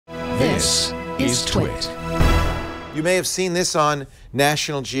This is TWiT. You may have seen this on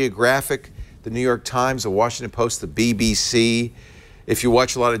National Geographic, the New York Times, the Washington Post, the BBC. If you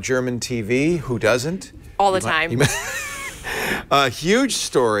watch a lot of German TV, who doesn't? All the time. A huge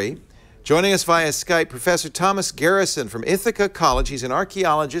story. Joining us via Skype, Professor Thomas Garrison from Ithaca College. He's an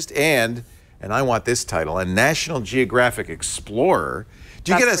archaeologist and I want this title, a National Geographic explorer.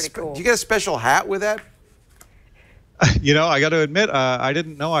 Do you get a special hat with that? You know, I got to admit, I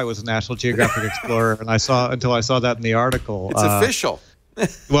didn't know I was a National Geographic explorer, and until I saw that in the article. It's official.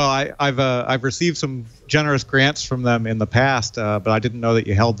 Well, I've received some generous grants from them in the past, but I didn't know that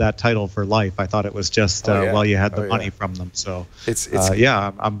you held that title for life. I thought it was just well, you had the money from them. So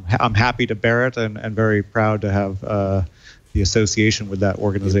yeah, I'm happy to bear it, and very proud to have the association with that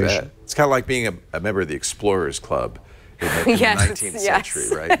organization. It's kind of like being a member of the Explorers Club in the 19th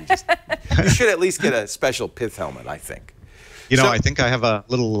century, right? You should at least get a special pith helmet, I think. You know, I think I have a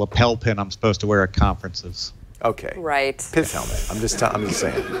little lapel pin I'm supposed to wear at conferences. Okay. Right. Pith helmet. I'm just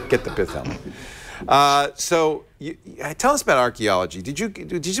saying. Get the pith helmet. So, tell us about archaeology.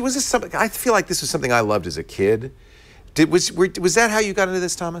 Was this something? I feel like this was something I loved as a kid. Was that how you got into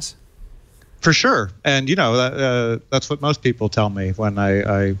this, Thomas? For sure. And you know, that's what most people tell me when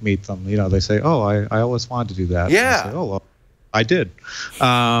I meet them. You know, they say, "Oh, I always wanted to do that." Yeah. And I say, "Oh, well, I did."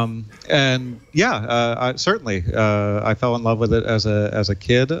 And yeah, certainly, I fell in love with it as a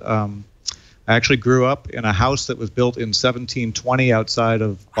kid. I actually grew up in a house that was built in 1720 outside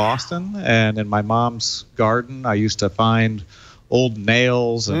of Boston, and in my mom's garden, I used to find old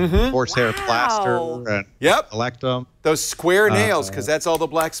nails and horsehair plaster and collect them. Those square nails, because that's all the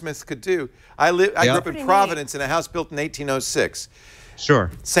blacksmiths could do. I grew up in Providence in a house built in 1806. Sure.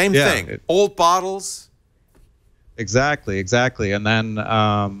 Same thing. Old bottles. Exactly. And then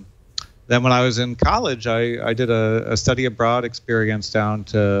when I was in college, I did a study abroad experience down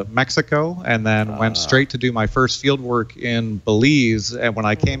to Mexico, and then went straight to do my first field work in Belize. And when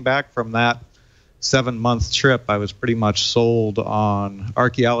I came back from that 7-month trip, I was pretty much sold on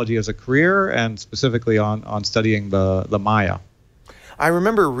archaeology as a career, and specifically on studying the Maya. I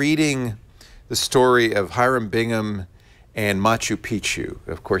remember reading the story of Hiram Bingham and Machu Picchu.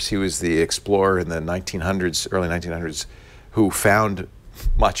 Of course, he was the explorer in the 1900s, early 1900s, who found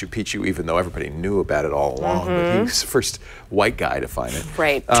Machu Picchu, even though everybody knew about it all along. But he was the first white guy to find it.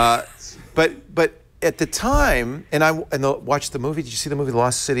 Right. But at the time, and I watched the movie. Did you see the movie The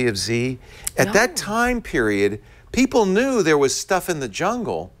Lost City of Z? At that time period, people knew there was stuff in the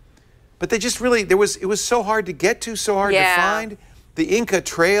jungle, but they just really it was so hard to get to, so hard to find. The Inca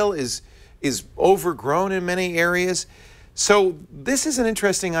Trail is overgrown in many areas. So this is an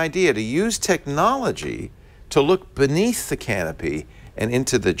interesting idea, to use technology to look beneath the canopy and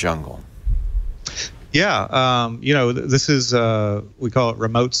into the jungle. Yeah, you know, this is, we call it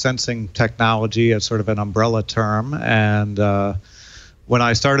remote sensing technology as sort of an umbrella term. And when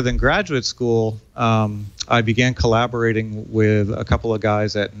I started in graduate school, I began collaborating with a couple of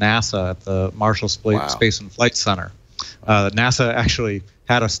guys at NASA at the Marshall Space and Flight Center. NASA actually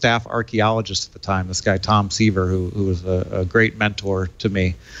had a staff archaeologist at the time, this guy Tom Seaver, who was a great mentor to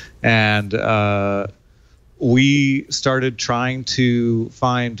me. And we started trying to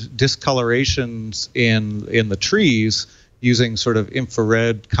find discolorations in the trees using sort of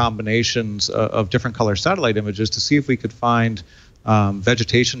infrared combinations of different color satellite images to see if we could find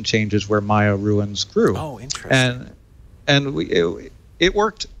vegetation changes where Maya ruins grew. Oh, interesting. And it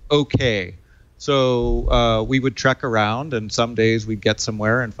worked okay. So we would trek around, and some days we'd get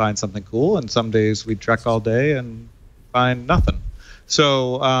somewhere and find something cool, and some days we'd trek all day and find nothing.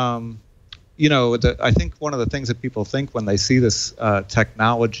 So you know, I think one of the things that people think when they see this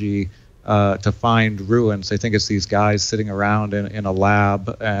technology to find ruins, they think it's these guys sitting around in a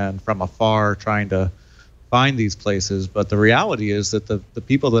lab and from afar trying to find these places. But the reality is that the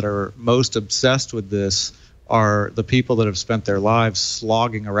people that are most obsessed with this are the people that have spent their lives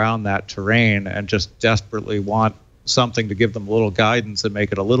slogging around that terrain and just desperately want something to give them a little guidance and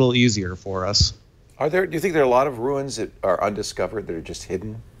make it a little easier for us. Do you think there are a lot of ruins that are undiscovered, that are just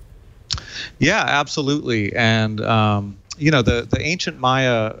hidden? Yeah, absolutely. And you know, the ancient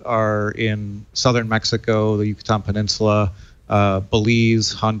Maya are in southern Mexico, the Yucatan Peninsula,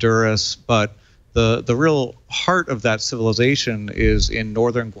 Belize, Honduras, but the real heart of that civilization is in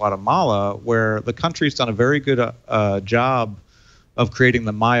northern Guatemala, where the country's done a very good job of creating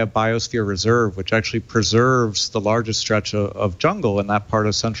the Maya Biosphere Reserve, which actually preserves the largest stretch of jungle in that part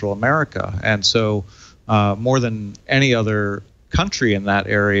of Central America. And so more than any other country in that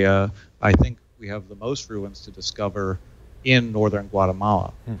area, I think we have the most ruins to discover in northern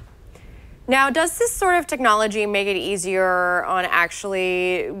Guatemala. Now, does this sort of technology make it easier on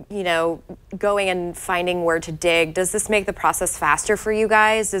actually, going and finding where to dig? Does this make the process faster for you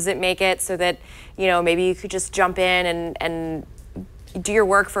guys? Does it make it so that, maybe you could just jump in and do your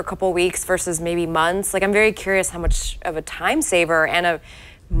work for a couple weeks versus maybe months? Like, I'm very curious how much of a time saver and a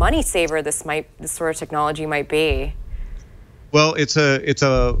money saver this sort of technology might be. Well, it's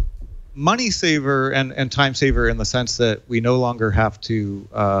a money saver and time saver in the sense that we no longer have to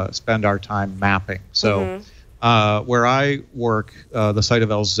spend our time mapping. So where I work, the site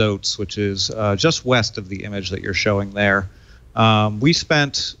of El Zotes, which is just west of the image that you're showing there, we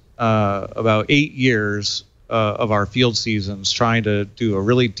spent about 8 years of our field seasons trying to do a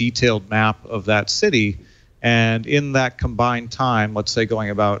really detailed map of that city. And in that combined time, let's say going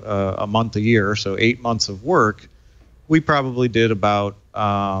about a month a year, so 8 months of work, we probably did about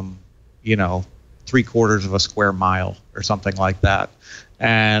 3/4 of a square mile or something like that.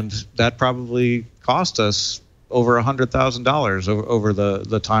 And that probably cost us over $100,000 over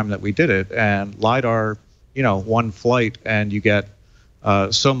the time that we did it. And LIDAR, one flight and you get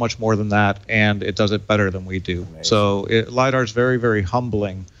so much more than that, and it does it better than we do. Amazing. So LIDAR is very, very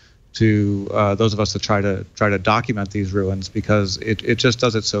humbling to those of us that try to document these ruins, because it just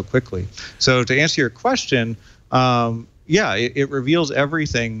does it so quickly. So to answer your question, it reveals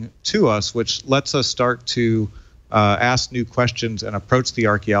everything to us, which lets us start to ask new questions and approach the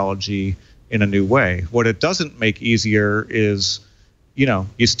archaeology in a new way. What it doesn't make easier is,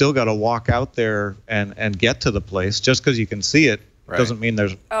 you still got to walk out there and get to the place. Just because you can see it doesn't mean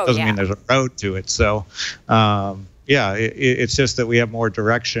there's a road to it. So it's just that we have more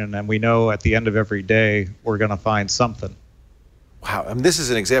direction, and we know at the end of every day we're going to find something. Wow, I mean, this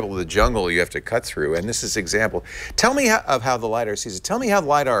is an example of the jungle you have to cut through, and this is an example. Tell me of how the LIDAR sees it. Tell me how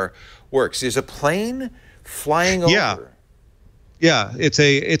LIDAR works. There's a plane flying over. Yeah, it's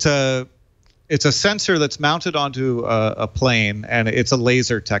a sensor that's mounted onto a plane, and it's a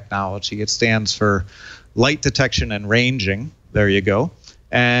laser technology. It stands for light detection and ranging. There you go.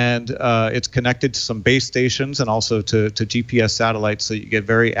 And it's connected to some base stations and also to GPS satellites, so you get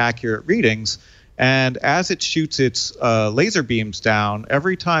very accurate readings. And as it shoots its laser beams down,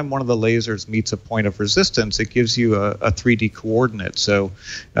 every time one of the lasers meets a point of resistance, it gives you a 3D coordinate. So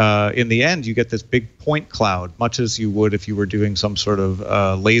in the end, you get this big point cloud, much as you would if you were doing some sort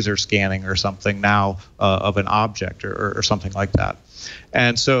of laser scanning or something now of an object or something like that.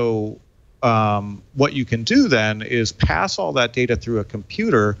 And so what you can do then is pass all that data through a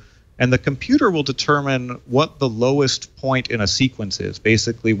computer, and the computer will determine what the lowest point in a sequence is.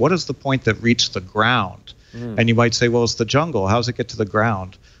 Basically, what is the point that reached the ground? And you might say, well, it's the jungle. How does it get to the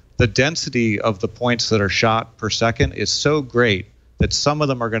ground? The density of the points that are shot per second is so great that some of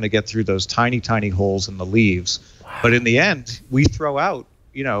them are going to get through those tiny, tiny holes in the leaves. Wow. But in the end, we throw out,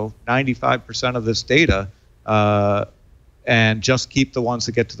 95% of this data and just keep the ones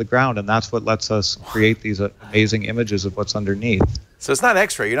that get to the ground. And that's what lets us create these amazing images of what's underneath. So it's not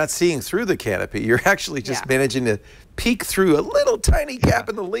X-ray. You're not seeing through the canopy. You're actually just managing to peek through a little tiny gap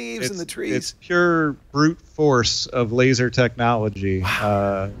in the leaves and the trees. It's pure brute force of laser technology.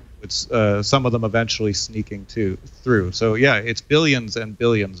 Wow. It's some of them eventually sneaking through. So yeah, it's billions and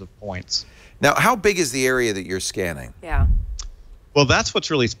billions of points. Now, how big is the area that you're scanning? Yeah. Well, that's what's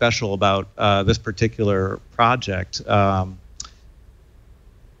really special about this particular project.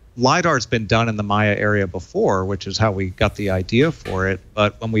 LIDAR's been done in the Maya area before, which is how we got the idea for it.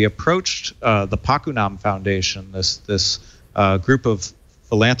 But when we approached the Pacunam Foundation, this group of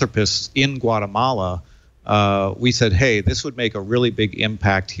philanthropists in Guatemala, we said, hey, this would make a really big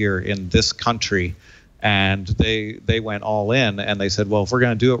impact here in this country. And they went all in, and they said, well, if we're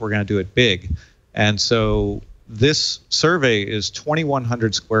going to do it, we're going to do it big. And so this survey is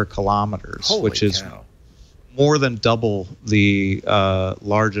 2,100 square kilometers, which is more than double the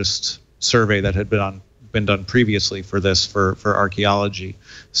largest survey that had been done previously for this for archaeology.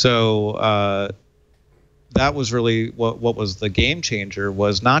 So that was really what was the game changer,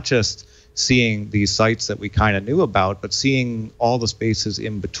 was not just seeing these sites that we kind of knew about, but seeing all the spaces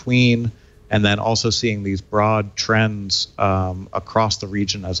in between, and then also seeing these broad trends across the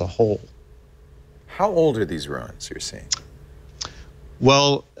region as a whole. How old are these ruins you're seeing?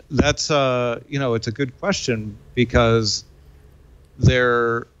 Well, that's it's a good question, because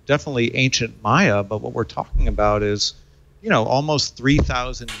they're definitely ancient Maya, but what we're talking about is, almost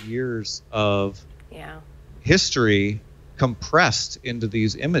 3,000 years of history compressed into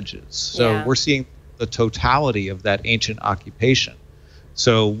these images. So we're seeing the totality of that ancient occupation.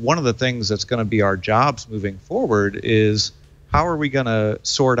 So one of the things that's going to be our jobs moving forward is, how are we going to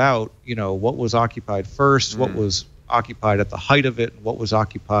sort out, what was occupied first, what was occupied at the height of it, and what was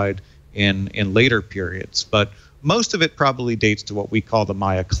occupied in later periods. But most of it probably dates to what we call the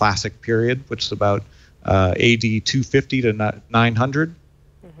Maya Classic period, which is about AD 250 to 900.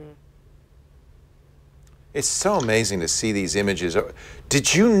 It's so amazing to see these images.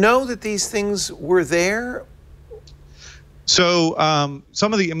 Did you know that these things were there? So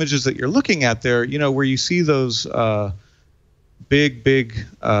some of the images that you're looking at there, where you see those big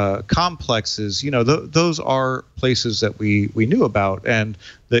complexes, those are places that we knew about. And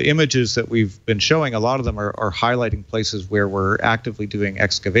the images that we've been showing, a lot of them are highlighting places where we're actively doing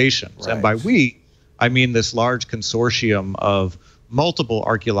excavations. Right. And by we, I mean this large consortium of multiple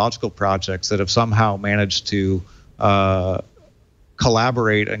archaeological projects that have somehow managed to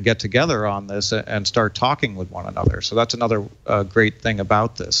collaborate and get together on this and start talking with one another. So that's another great thing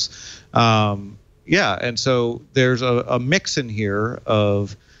about this. Yeah, and so there's a mix in here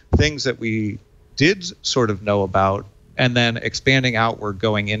of things that we did sort of know about and then expanding outward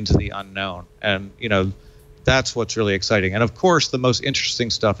going into the unknown. And, that's what's really exciting. And of course, the most interesting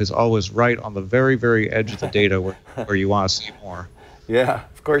stuff is always right on the very, very edge of the data where you want to see more. Yeah,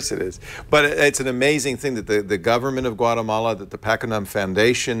 of course it is. But it's an amazing thing that the government of Guatemala, that the Pacanam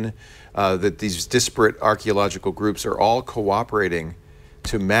Foundation, that these disparate archaeological groups are all cooperating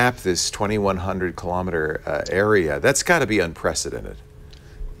to map this 2,100 kilometer area. That's got to be unprecedented.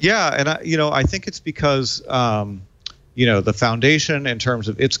 Yeah, and I think it's because the foundation, in terms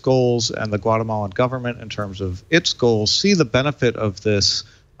of its goals, and the Guatemalan government, in terms of its goals, see the benefit of this,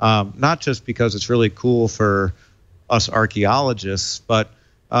 not just because it's really cool for us archaeologists, but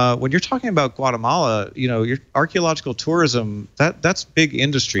when you're talking about Guatemala, your archaeological tourism, that's big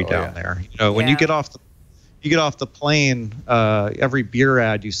industry down there. When you get off the plane, every beer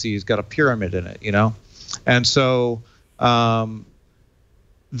ad you see has got a pyramid in it, and so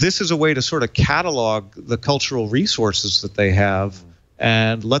this is a way to sort of catalog the cultural resources that they have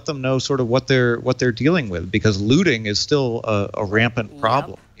and let them know sort of what they're dealing with, because looting is still a rampant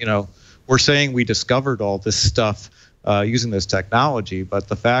problem. We're saying we discovered all this stuff using this technology, but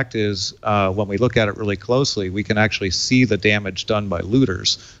the fact is, when we look at it really closely, we can actually see the damage done by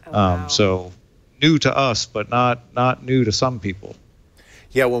looters. Wow. So new to us, but not new to some people.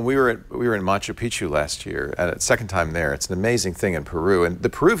 Yeah, when we were in Machu Picchu last year, second time there, it's an amazing thing in Peru, and the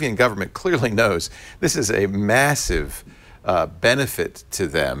Peruvian government clearly knows this is a massive benefit to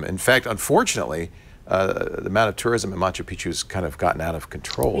them. In fact, unfortunately, the amount of tourism in Machu Picchu has kind of gotten out of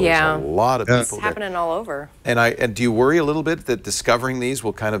control. Yeah. There's a lot of people It's happening all over. And do you worry a little bit that discovering these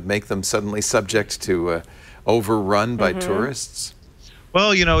will kind of make them suddenly subject to overrun by tourists?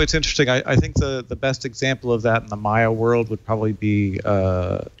 Well, it's interesting. I think the best example of that in the Maya world would probably be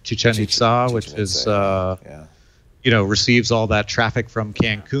Chichen Itza, which is receives all that traffic from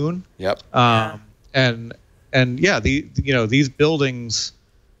Cancun. Yep. And yeah, these buildings,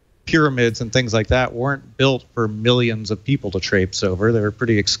 pyramids and things like that, weren't built for millions of people to traipse over. They were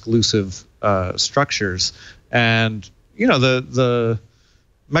pretty exclusive structures, and the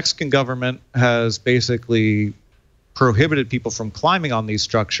Mexican government has basically prohibited people from climbing on these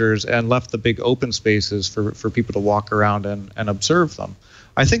structures and left the big open spaces for people to walk around and observe them.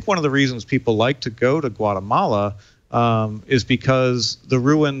 I think one of the reasons people like to go to Guatemala is because the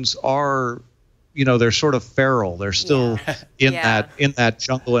ruins are, they're sort of feral. They're still in that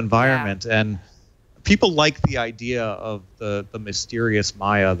jungle environment, and people like the idea of the mysterious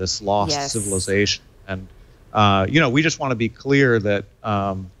Maya, this lost civilization. And we just want to be clear that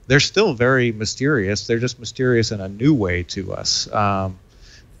they're still very mysterious. They're just mysterious in a new way to us.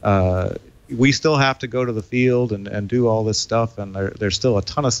 We still have to go to the field and do all this stuff, and there's still a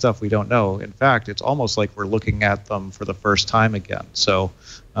ton of stuff we don't know. In fact, it's almost like we're looking at them for the first time again. So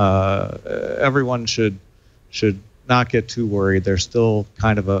everyone should not get too worried. They're still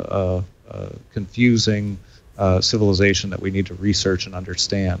kind of a confusing civilization that we need to research and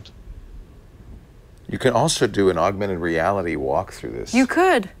understand. You can also do an augmented reality walk through this. You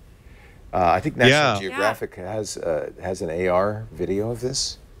could. I think National Geographic has an AR video of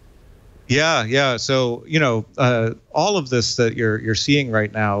this. Yeah. So all of this that you're seeing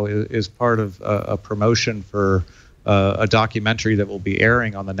right now is part of a promotion for a documentary that will be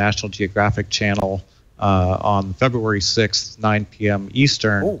airing on the National Geographic channel on February 6th, 9 p.m.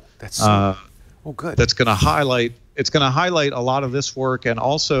 Eastern. Oh, that's good. That's going to highlight. It's going to highlight a lot of this work and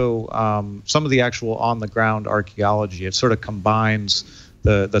also some of the actual on-the-ground archaeology. It sort of combines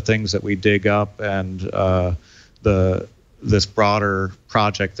the things that we dig up and this broader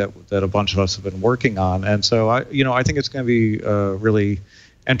project that a bunch of us have been working on. And so I think it's going to be really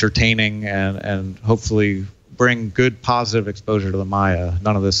entertaining and hopefully bring good positive exposure to the Maya.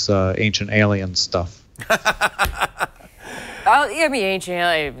 None of this ancient alien stuff. I mean,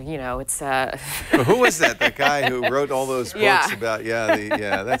 ancient, you know, it's. Who was that? That guy who wrote all those books about?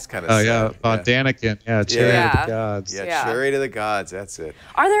 Yeah, that's kind of. Oh yeah, von Daniken. Yeah, Chariot of the Gods. Yeah, Chariot of the Gods. That's it.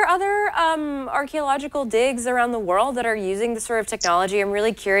 Are there other archaeological digs around the world that are using this sort of technology? I'm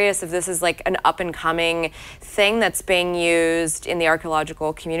really curious if this is like an up and coming thing that's being used in the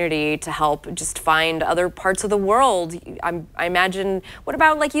archaeological community to help just find other parts of the world. I imagine. What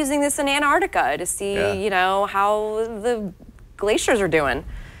about like using this in Antarctica to see, you know, how the glaciers are doing?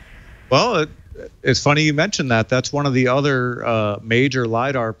 Well, it's funny you mentioned that. That's one of the other major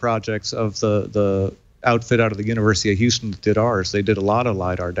LIDAR projects of the outfit out of the University of Houston that did ours. They did a lot of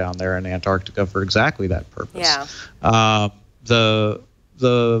LIDAR down there in Antarctica for exactly that purpose. Yeah.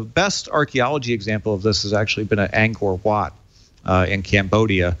 The best archaeology example of this has actually been at Angkor Wat in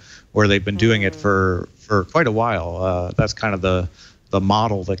Cambodia, where they've been doing it for quite a while. That's kind of the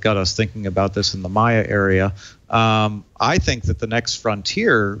model that got us thinking about this in the Maya area. I think that the next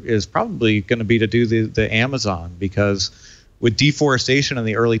frontier is probably going to be to do the Amazon, because with deforestation in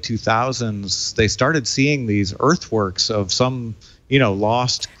the early 2000s, they started seeing these earthworks of some, you know,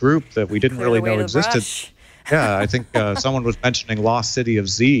 lost group that we didn't really know existed. Yeah, I think someone was mentioning Lost City of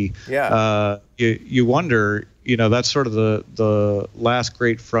Z. Yeah. You wonder, you know, that's sort of the last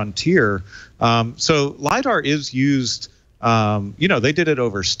great frontier. So LIDAR is used. You know, they did it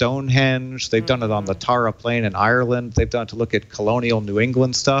over Stonehenge. They've done it on the Tara Plain in Ireland. They've done it to look at colonial New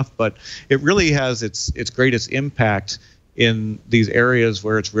England stuff. But it really has its greatest impact in these areas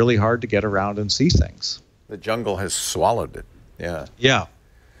where it's really hard to get around and see things. The jungle has swallowed it. Yeah. Yeah.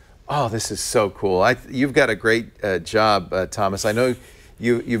 Oh, this is so cool. You've got a great job, Thomas. I know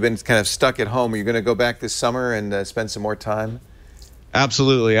you've been kind of stuck at home. Are you going to go back this summer and spend some more time?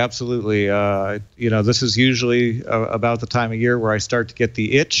 Absolutely, absolutely. You know, this is usually about the time of year where I start to get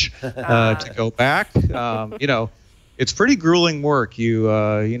the itch to go back. You know, it's pretty grueling work.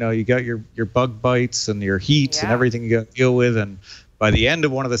 You know, you got your bug bites and your heat and everything you got to deal with, and by the end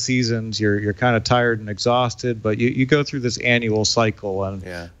of one of the seasons, you're kind of tired and exhausted. But you go through this annual cycle, and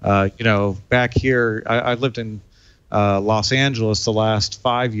you know, back here, I lived in Los Angeles the last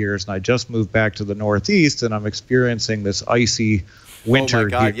 5 years, and I just moved back to the Northeast, and I'm experiencing this icy winter. Oh my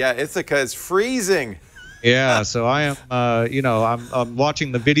God! Here. Yeah, Ithaca is freezing. Yeah, so I am. You know, I'm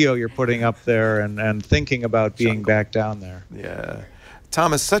watching the video you're putting up there and thinking about being back down there. Yeah,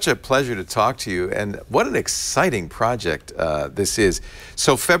 Thomas, such a pleasure to talk to you, and what an exciting project this is.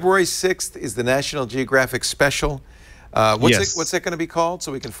 So February 6th is the National Geographic Special. What's it going to be called,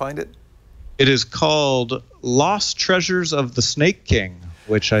 so we can find it? It is called Lost Treasures of the Snake King,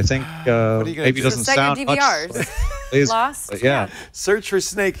 which I think maybe doesn't sound much. Lost? Yeah. Search for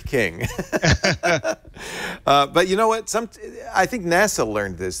Snake King. But you know what? I think NASA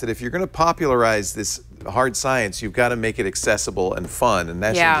learned this, that if you're going to popularize this hard science, you've got to make it accessible and fun. And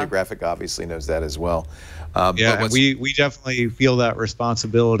National Geographic obviously knows that as well. Yeah, and we definitely feel that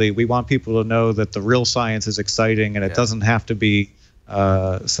responsibility. We want people to know that the real science is exciting, and it doesn't have to be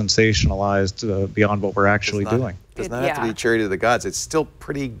sensationalized beyond what we're actually doing. It does not have to be Chariot of the Gods. It's still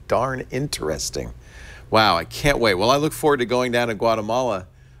pretty darn interesting. Wow, I can't wait. Well, I look forward to going down to Guatemala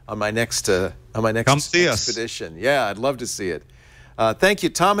on my next expedition. Yeah, I'd love to see it. Thank you,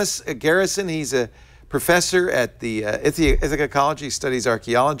 Thomas Garrison. He's a professor at the Ithaca College. He studies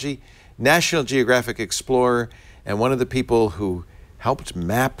archaeology, National Geographic explorer, and one of the people who helped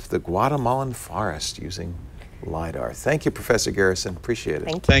map the Guatemalan forest using LIDAR. Thank you, Professor Garrison. Appreciate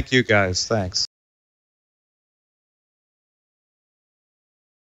it. Thank you, guys. Thanks.